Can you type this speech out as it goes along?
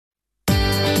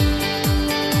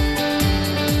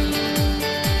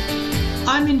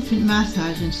infant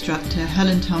massage instructor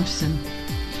Helen Thompson.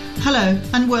 Hello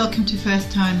and welcome to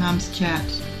First Time Mums Chat.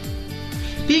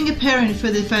 Being a parent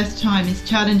for the first time is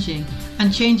challenging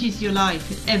and changes your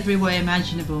life in every way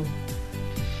imaginable.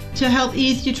 To help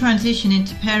ease your transition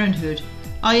into parenthood,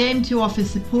 I aim to offer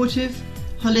supportive,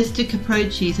 holistic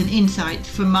approaches and insights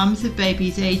for mums of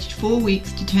babies aged 4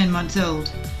 weeks to 10 months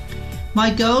old. My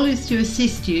goal is to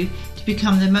assist you to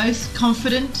become the most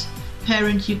confident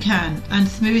parent you can and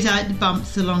smooth out the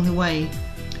bumps along the way.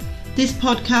 This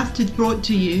podcast is brought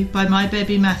to you by My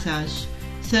Baby Massage,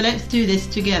 so let's do this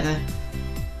together.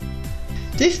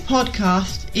 This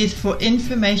podcast is for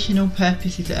informational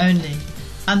purposes only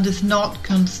and does not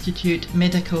constitute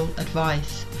medical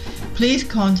advice. Please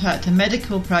contact a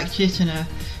medical practitioner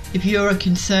if you are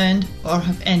concerned or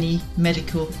have any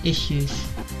medical issues.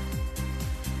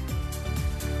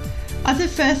 As a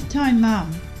first-time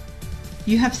mum,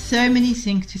 you have so many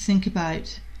things to think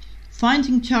about.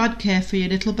 Finding childcare for your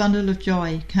little bundle of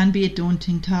joy can be a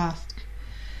daunting task.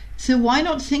 So why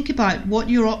not think about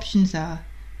what your options are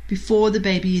before the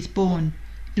baby is born?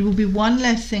 It will be one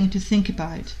less thing to think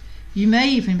about. You may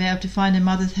even be able to find a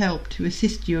mother's help to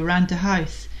assist you around the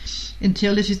house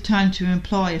until it is time to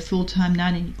employ a full-time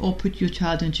nanny or put your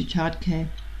child into childcare.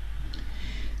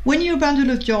 When your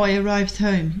bundle of joy arrives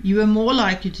home, you are more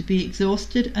likely to be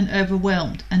exhausted and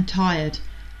overwhelmed and tired.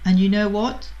 And you know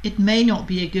what? It may not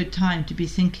be a good time to be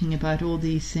thinking about all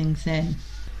these things then.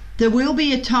 There will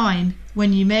be a time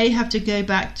when you may have to go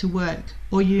back to work,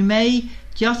 or you may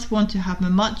just want to have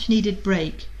a much needed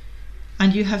break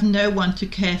and you have no one to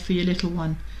care for your little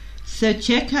one. So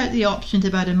check out the options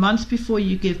about a month before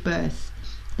you give birth.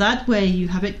 That way you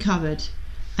have it covered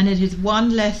and it is one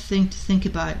less thing to think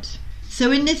about. So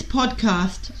in this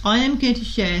podcast, I am going to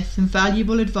share some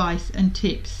valuable advice and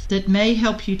tips that may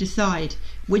help you decide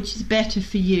which is better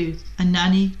for you, a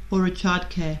nanny or a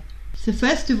childcare. So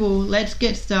first of all, let's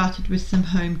get started with some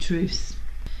home truths.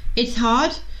 It's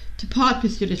hard to part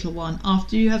with your little one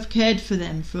after you have cared for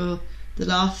them for the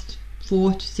last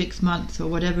 4 to 6 months or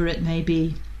whatever it may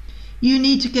be. You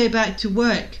need to go back to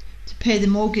work to pay the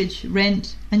mortgage,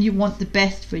 rent, and you want the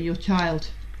best for your child.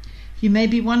 You may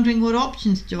be wondering, what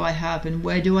options do I have and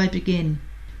where do I begin?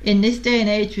 In this day and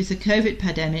age with the COVID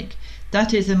pandemic,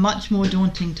 that is a much more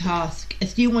daunting task,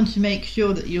 as you want to make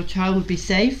sure that your child will be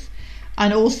safe,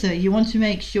 and also you want to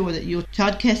make sure that your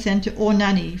childcare centre or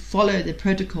nanny follow the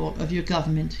protocol of your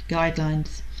government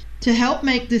guidelines. To help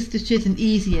make this decision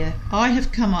easier, I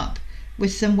have come up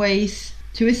with some ways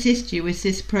to assist you with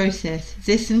this process.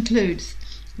 This includes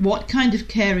what kind of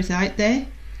care is out there,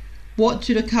 what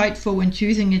to look out for when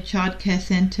choosing a childcare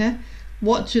centre,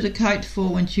 what to look out for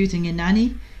when choosing a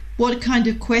nanny, what kind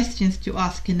of questions to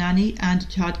ask a nanny and a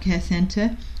childcare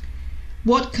centre,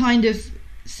 what kind of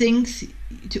things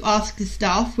to ask the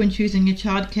staff when choosing a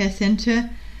childcare centre,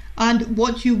 and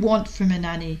what you want from a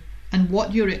nanny and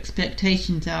what your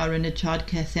expectations are in a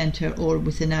childcare centre or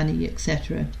with a nanny,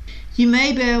 etc. You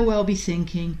may very well be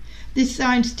thinking, this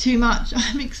sounds too much,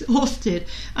 I'm exhausted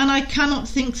and I cannot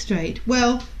think straight.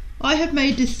 Well, I have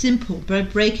made this simple by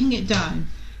breaking it down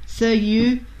so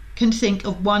you can think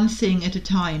of one thing at a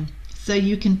time, so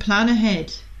you can plan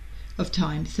ahead of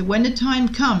time. So when the time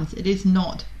comes, it is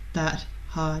not that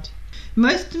hard.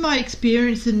 Most of my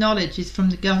experience and knowledge is from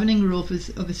the governing rules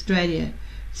of Australia.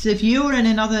 So if you are in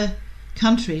another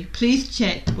country, please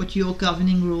check what your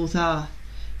governing rules are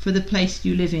for the place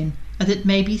you live in, as it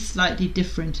may be slightly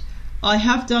different. I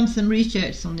have done some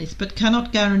research on this, but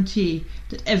cannot guarantee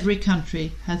that every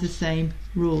country has the same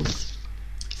rules.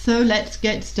 So let's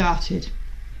get started.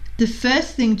 The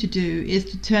first thing to do is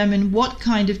determine what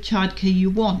kind of childcare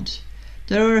you want.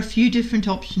 There are a few different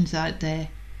options out there.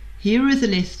 Here is a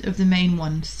list of the main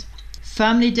ones: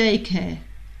 family daycare,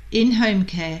 in-home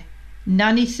care,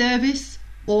 nanny service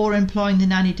or employing the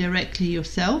nanny directly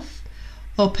yourself,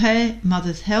 au pair,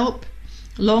 mother's help,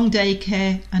 long day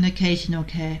care and occasional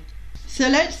care. So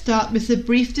let's start with a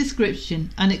brief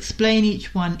description and explain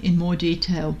each one in more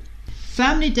detail.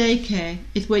 Family daycare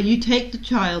is where you take the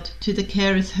child to the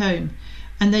carer's home,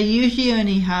 and they usually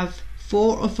only have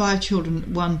 4 or 5 children at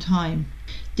one time.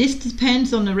 This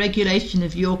depends on the regulation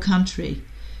of your country.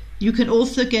 You can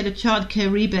also get a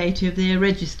childcare rebate if they are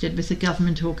registered with a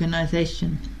government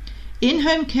organisation.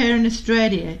 In-home care in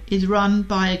Australia is run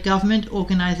by a government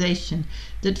organisation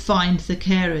that finds the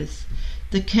carers.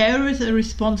 The carers are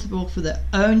responsible for their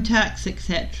own tax,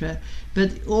 etc., but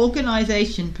the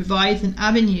organisation provides an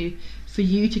avenue for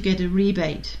you to get a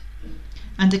rebate,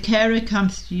 and the carer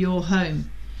comes to your home.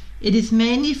 It is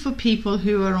mainly for people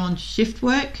who are on shift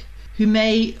work, who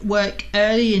may work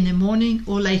early in the morning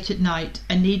or late at night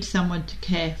and need someone to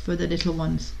care for the little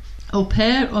ones. Au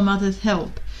pair or mother's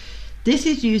help. This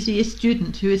is usually a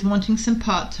student who is wanting some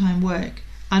part-time work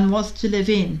and wants to live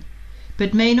in,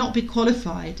 but may not be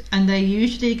qualified, and they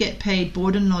usually get paid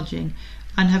board and lodging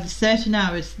and have certain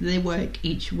hours they work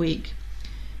each week.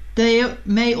 They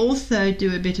may also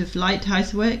do a bit of light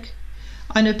housework.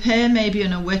 An au pair may be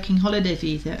on a working holiday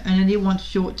visa and only wants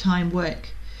short-time work,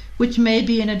 which may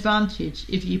be an advantage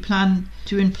if you plan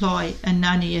to employ a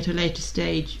nanny at a later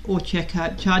stage or check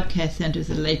out childcare centres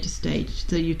at a later stage,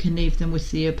 so you can leave them with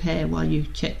the au pair while you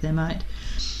check them out.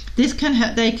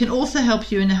 They can also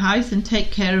help you in the house and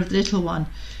take care of the little one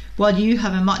while you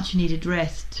have a much needed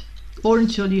rest, or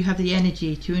until you have the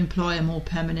energy to employ a more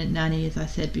permanent nanny, as I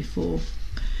said before.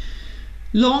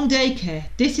 Long daycare.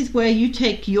 This is where you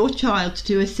take your child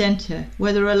to a centre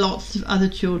where there are lots of other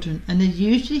children, and they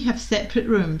usually have separate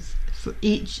rooms for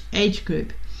each age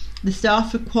group. The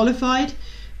staff are qualified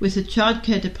with a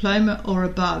childcare diploma or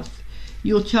above.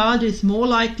 Your child is more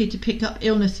likely to pick up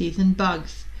illnesses and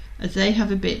bugs, as they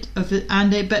have a bit of it,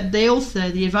 but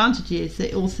the advantage is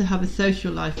they also have a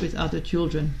social life with other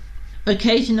children.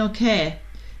 Occasional care.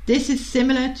 This is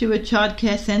similar to a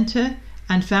childcare centre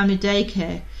and family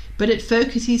daycare, but it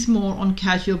focuses more on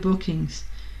casual bookings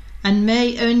and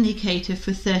may only cater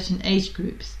for certain age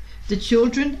groups. The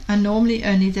children are normally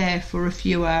only there for a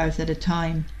few hours at a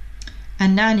time. A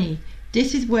nanny.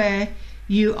 This is where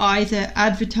you either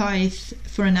advertise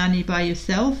for a nanny by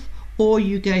yourself or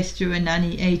you go through a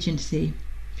nanny agency.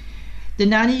 The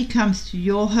nanny comes to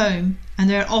your home and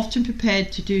they are often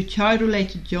prepared to do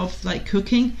child-related jobs like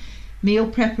cooking, meal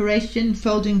preparation,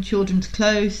 folding children's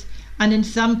clothes, and in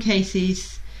some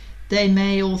cases they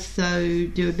may also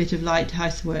do a bit of light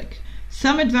housework.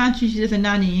 Some advantages of a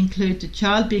nanny include the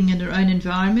child being in their own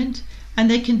environment, and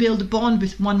they can build a bond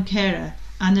with one carer,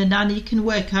 and the nanny can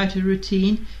work out a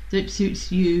routine that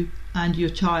suits you and your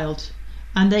child,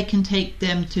 and they can take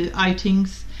them to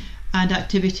outings and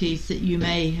activities that you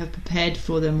may have prepared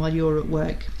for them while you're at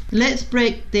work. Let's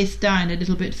break this down a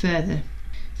little bit further.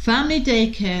 Family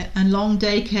daycare and long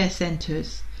daycare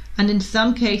centres, and in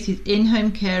some cases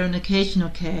in-home care and occasional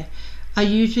care, are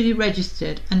usually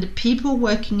registered, and the people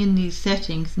working in these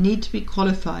settings need to be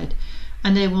qualified,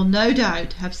 and they will no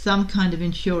doubt have some kind of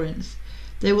insurance.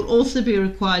 They will also be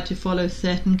required to follow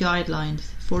certain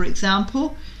guidelines. For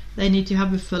example, they need to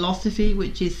have a philosophy,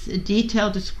 which is a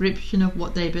detailed description of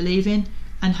what they believe in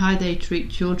and how they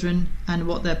treat children and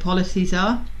what their policies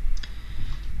are.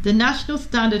 The national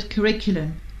standard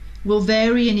curriculum will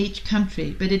vary in each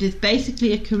country, but it is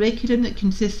basically a curriculum that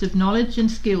consists of knowledge and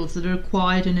skills that are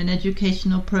acquired in an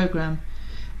educational program,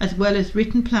 as well as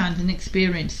written plans and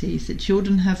experiences that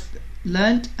children have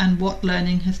learnt and what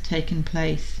learning has taken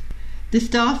place. The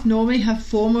staff normally have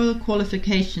formal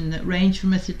qualification that range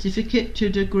from a certificate to a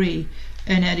degree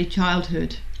in early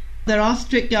childhood. There are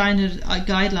strict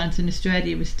guidelines in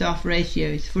Australia with staff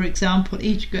ratios. For example,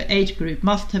 each age group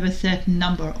must have a certain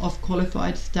number of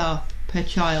qualified staff per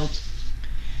child.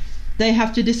 They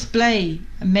have to display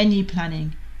menu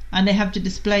planning, and they have to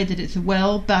display that it's a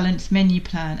well-balanced menu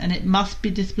plan, and it must be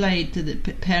displayed so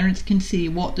that parents can see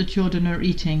what the children are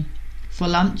eating for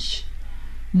lunch,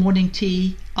 morning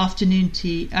tea, afternoon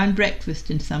tea, and breakfast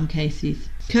in some cases.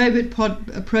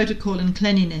 COVID protocol and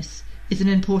cleanliness is an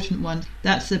important one.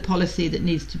 That's a policy that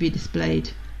needs to be displayed.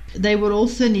 They will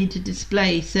also need to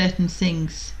display certain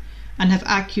things and have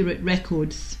accurate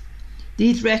records.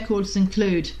 These records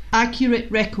include accurate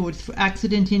records for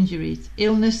accident injuries,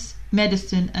 illness,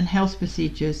 medicine and health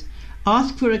procedures.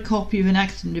 Ask for a copy of an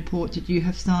accident report that you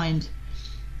have signed.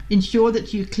 Ensure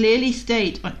that you clearly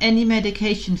state on any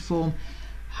medication form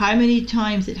how many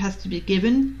times it has to be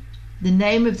given, the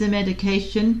name of the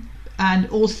medication, and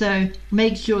also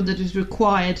make sure that it is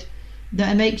required,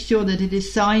 make sure that it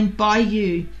is signed by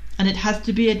you, and it has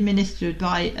to be administered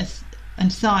by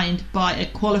and signed by a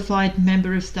qualified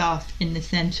member of staff in the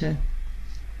centre.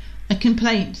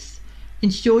 Complaints.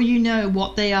 Ensure you know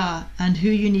what they are and who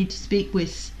you need to speak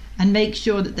with, and make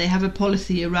sure that they have a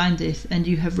policy around this and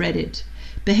you have read it.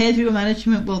 Behavioural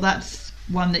management, well, that's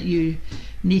one that you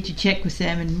need to check with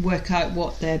them and work out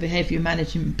what their behaviour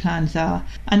management plans are.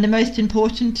 And the most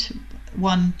important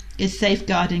one is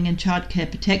safeguarding and childcare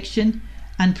protection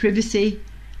and privacy.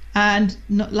 And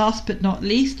last but not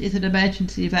least is an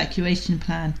emergency evacuation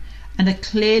plan and a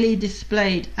clearly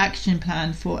displayed action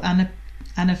plan for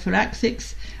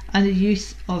anaphylaxis and the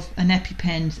use of an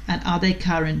EpiPens, and are they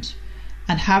current,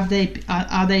 and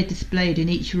are they displayed in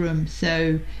each room,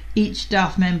 so each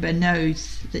staff member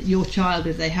knows that your child,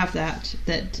 if they have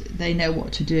that they know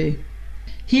what to do.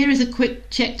 Here is a quick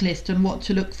checklist on what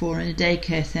to look for in a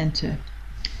daycare centre.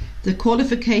 The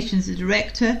qualifications of the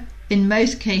director. In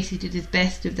most cases it is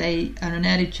best if they are an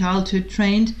early childhood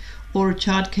trained or a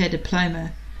childcare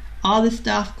diploma. Are the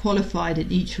staff qualified in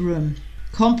each room?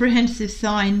 Comprehensive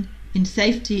sign in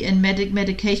safety and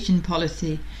medication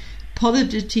policy.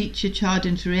 Positive teach your child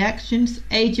interactions,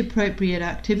 age-appropriate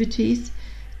activities,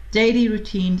 daily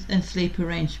routines and sleep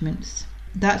arrangements.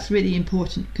 That's really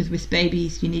important because with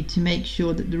babies you need to make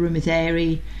sure that the room is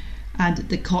airy and that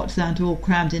the cots aren't all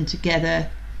crammed in together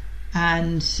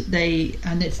and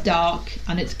it's dark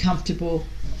and it's comfortable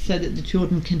so that the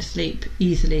children can sleep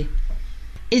easily.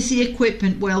 Is the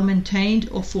equipment well maintained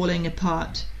or falling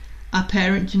apart? Are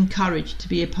parents encouraged to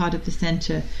be a part of the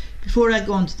centre? Before I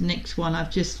go on to the next one,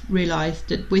 I've just realised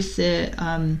that with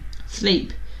the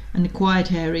sleep and the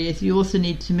quiet areas, you also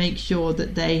need to make sure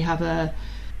that they have a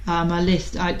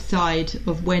list outside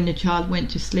of when the child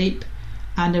went to sleep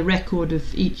and a record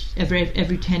of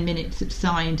every 10 minutes that's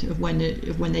signed of when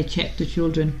they check the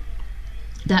children.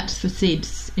 That's for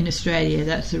SIDS in Australia.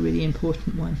 That's a really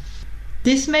important one.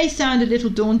 This may sound a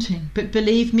little daunting, but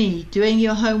believe me, doing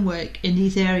your homework in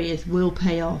these areas will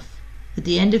pay off. At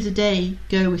the end of the day,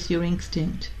 go with your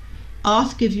instinct.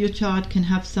 Ask if your child can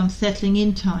have some settling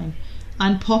in time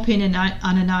and pop in and out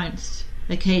unannounced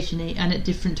occasionally and at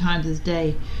different times of the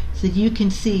day so that you can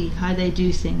see how they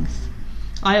do things.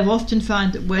 I have often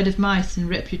found that word of mouth and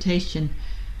reputation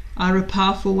are a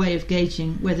powerful way of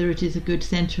gauging whether it is a good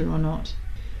centre or not.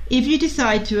 If you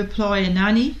decide to employ a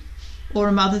nanny or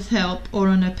a mother's help or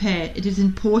an au pair, it is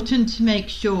important to make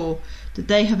sure that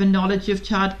they have a knowledge of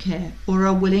childcare or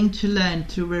are willing to learn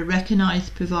through a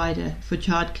recognised provider for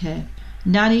childcare.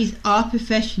 Nannies are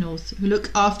professionals who look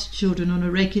after children on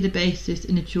a regular basis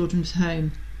in a children's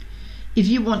home. If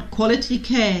you want quality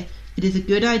care, it is a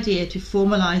good idea to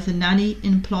formalise a nanny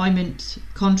employment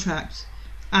contract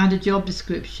and a job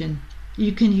description.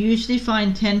 You can usually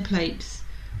find templates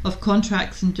of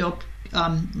contracts and job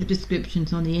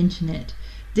descriptions on the internet.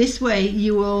 This way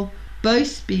you will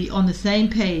both be on the same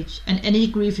page and any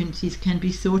grievances can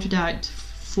be sorted out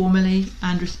formally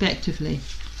and respectively.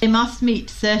 They must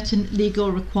meet certain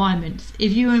legal requirements.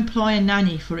 If you employ a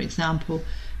nanny, for example,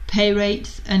 pay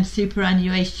rates and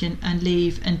superannuation and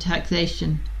leave and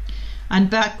taxation and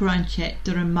background check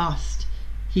are a must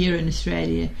here in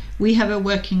Australia. We have a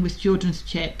working with children's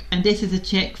check, and this is a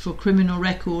check for criminal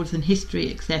records and history,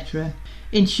 etc.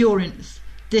 Insurance.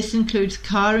 This includes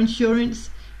car insurance.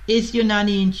 Is your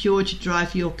nanny insured to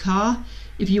drive your car?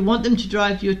 If you want them to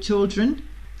drive your children,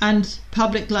 and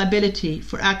public liability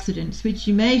for accidents, which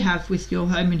you may have with your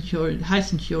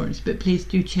house insurance, but please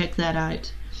do check that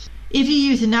out. If you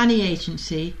use a nanny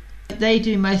agency, they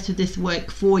do most of this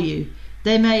work for you.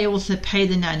 They may also pay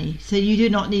the nanny, so you do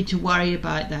not need to worry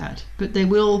about that, but they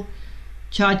will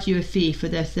charge you a fee for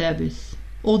their service.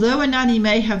 Although a nanny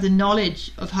may have the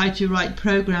knowledge of how to write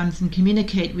programs and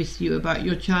communicate with you about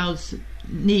your child's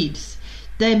needs,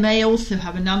 they may also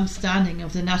have an understanding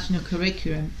of the national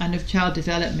curriculum and of child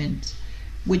development,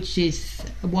 which is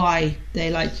why they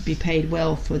like to be paid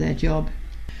well for their job.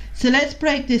 So let's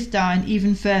break this down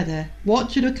even further.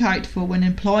 What to look out for when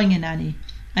employing a nanny.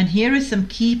 And here are some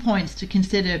key points to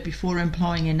consider before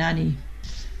employing a nanny.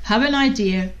 Have an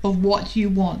idea of what you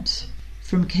want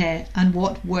from care and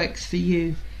what works for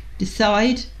you.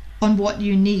 Decide on what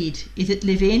you need. Is it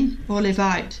live in or live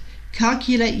out?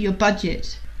 Calculate your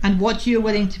budget and what you're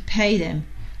willing to pay them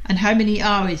and how many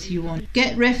hours you want.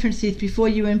 Get references before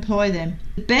you employ them.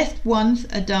 The best ones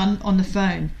are done on the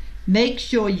phone. Make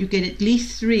sure you get at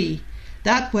least 3.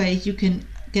 That way you can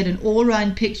get an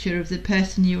all-round picture of the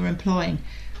person you are employing,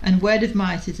 and word of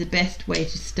mouth is the best way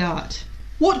to start.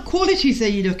 What qualities are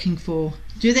you looking for?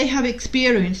 Do they have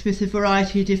experience with a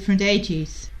variety of different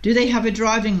ages? Do they have a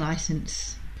driving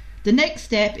licence? The next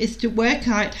step is to work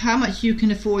out how much you can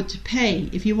afford to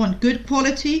pay. If you want good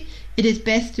quality, it is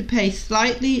best to pay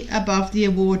slightly above the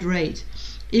award rate,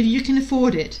 if you can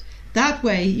afford it. That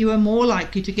way you are more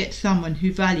likely to get someone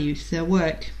who values their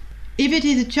work. If it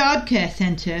is a childcare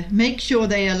centre, make sure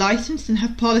they are licensed and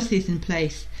have policies in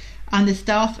place and the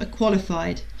staff are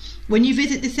qualified. When you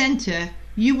visit the centre,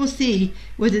 you will see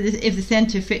if the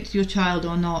centre fits your child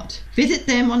or not. Visit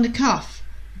them on the cuff.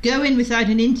 Go in without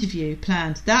an interview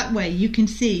planned. That way you can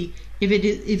see if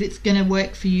it's going to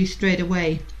work for you straight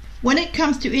away. When it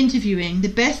comes to interviewing, the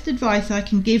best advice I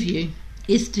can give you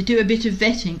is to do a bit of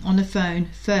vetting on the phone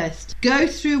first. Go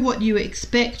through what you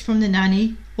expect from the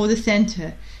nanny or the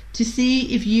centre to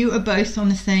see if you are both on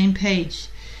the same page.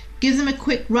 Give them a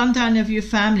quick rundown of your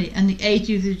family and the age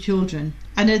of the children,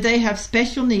 and if they have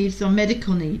special needs or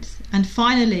medical needs. And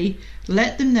finally,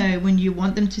 Let them know when you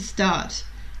want them to start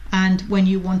and when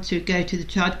you want to go to the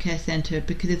childcare centre,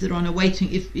 because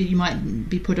if you might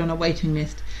be put on a waiting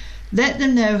list. Let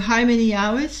them know how many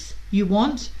hours you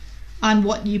want and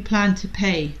what you plan to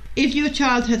pay. If your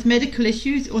child has medical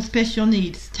issues or special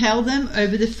needs, tell them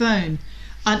over the phone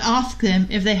and ask them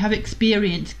if they have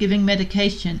experience giving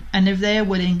medication and if they are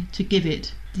willing to give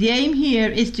it. The aim here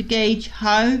is to gauge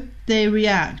how they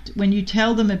react when you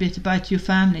tell them a bit about your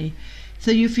family, so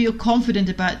you feel confident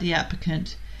about the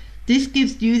applicant. This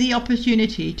gives you the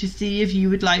opportunity to see if you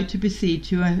would like to proceed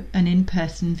to an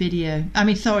in-person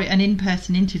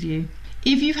interview.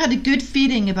 If you've had a good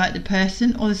feeling about the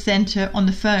person or the centre on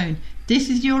the phone, this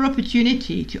is your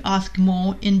opportunity to ask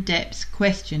more in-depth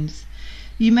questions.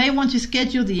 You may want to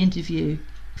schedule the interview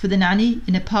for the nanny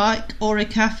in a park or a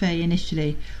cafe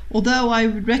initially, although I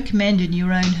would recommend in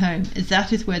your own home, as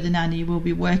that is where the nanny will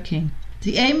be working.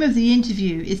 The aim of the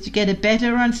interview is to get a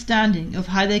better understanding of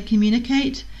how they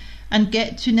communicate and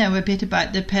get to know a bit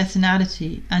about their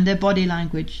personality and their body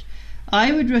language.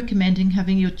 I would recommend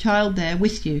having your child there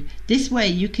with you. This way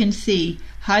you can see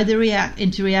how they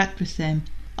interact with them.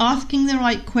 Asking the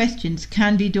right questions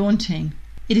can be daunting.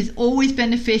 It is always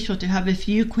beneficial to have a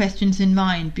few questions in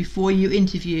mind before you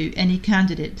interview any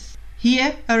candidates.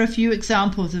 Here are a few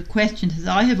examples of questions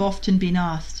that I have often been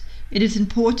asked. It is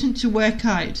important to work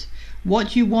out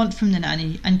what you want from the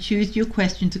nanny and choose your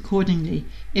questions accordingly.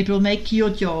 It will make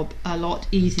your job a lot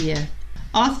easier.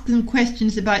 Ask them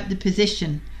questions about the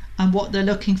position and what they're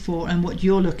looking for and what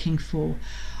you're looking for.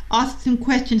 Ask them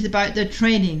questions about their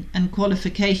training and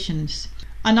qualifications,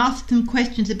 and ask them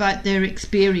questions about their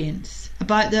experience,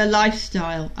 about their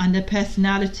lifestyle and their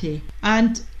personality,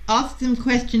 and ask them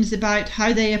questions about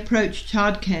how they approach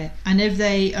childcare and if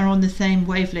they are on the same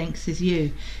wavelengths as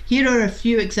you. Here are a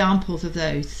few examples of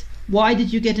those. Why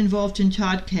did you get involved in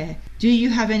childcare? Do you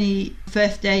have any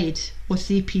first aid or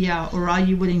CPR, or are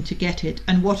you willing to get it?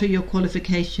 And what are your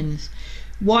qualifications?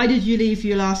 Why did you leave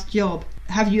your last job?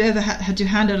 Have you ever had to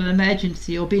handle an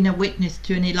emergency or been a witness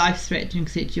to any life-threatening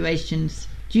situations?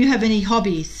 Do you have any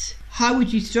hobbies? How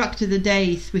would you structure the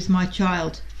days with my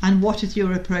child? And what is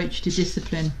your approach to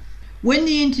discipline? When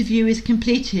the interview is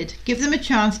completed, give them a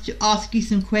chance to ask you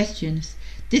some questions.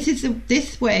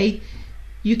 This way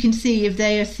you can see if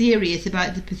they are serious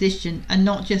about the position and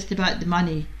not just about the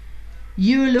money.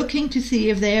 You are looking to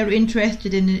see if they are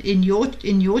interested in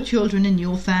your children and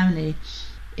your family.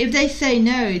 If they say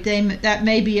no, that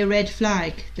may be a red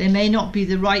flag. They may not be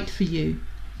the right for you,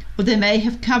 or they may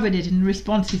have covered it in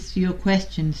responses to your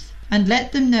questions. And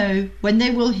let them know when they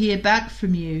will hear back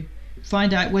from you.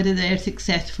 Find out whether they are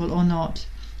successful or not.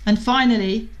 And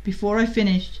finally, before I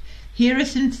finish, here are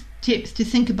some tips to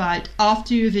think about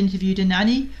after you have interviewed a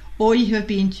nanny or you have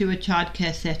been to a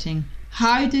childcare setting.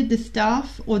 How did the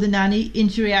staff or the nanny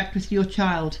interact with your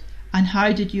child? And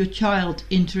how did your child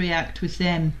interact with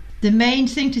them? The main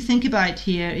thing to think about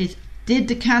here is, did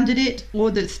the candidate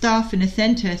or the staff in a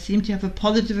centre seem to have a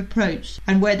positive approach,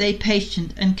 and were they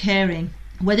patient and caring?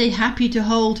 Were they happy to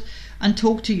hold and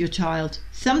talk to your child?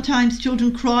 Sometimes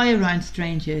children cry around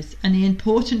strangers, and the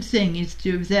important thing is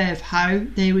to observe how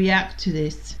they react to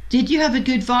this. Did you have a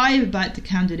good vibe about the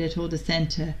candidate or the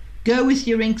centre? Go with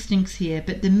your instincts here,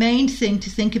 but the main thing to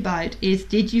think about is,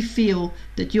 did you feel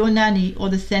that your nanny or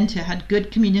the centre had good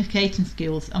communication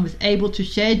skills and was able to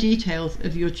share details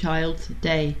of your child's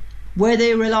day? Were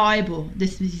they reliable?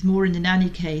 This is more in the nanny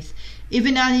case. If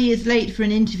a nanny is late for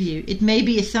an interview, it may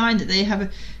be a sign that they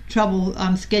have trouble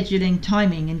scheduling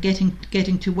timing and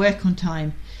getting to work on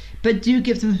time. But do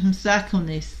give them some slack on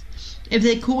this. If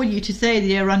they call you to say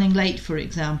they are running late, for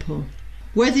example.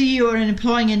 Whether you are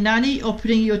employing a nanny or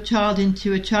putting your child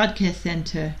into a childcare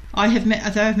centre,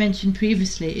 as I have mentioned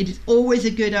previously, it is always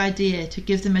a good idea to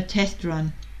give them a test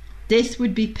run. This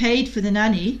would be paid for the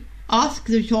nanny. Ask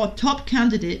your top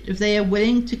candidate if they are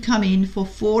willing to come in for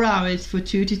 4 hours for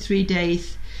 2 to 3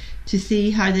 days to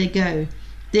see how they go.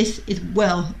 This is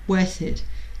well worth it.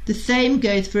 The same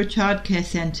goes for a childcare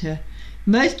centre.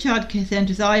 Most childcare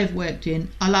centres I have worked in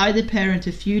allow the parent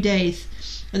a few days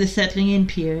of the settling in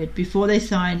period before they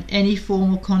sign any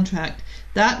formal contract.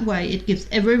 That way it gives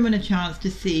everyone a chance to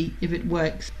see if it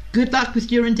works. Good luck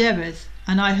with your endeavours,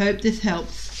 and I hope this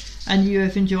helps and you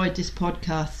have enjoyed this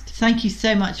podcast. Thank you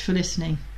so much for listening.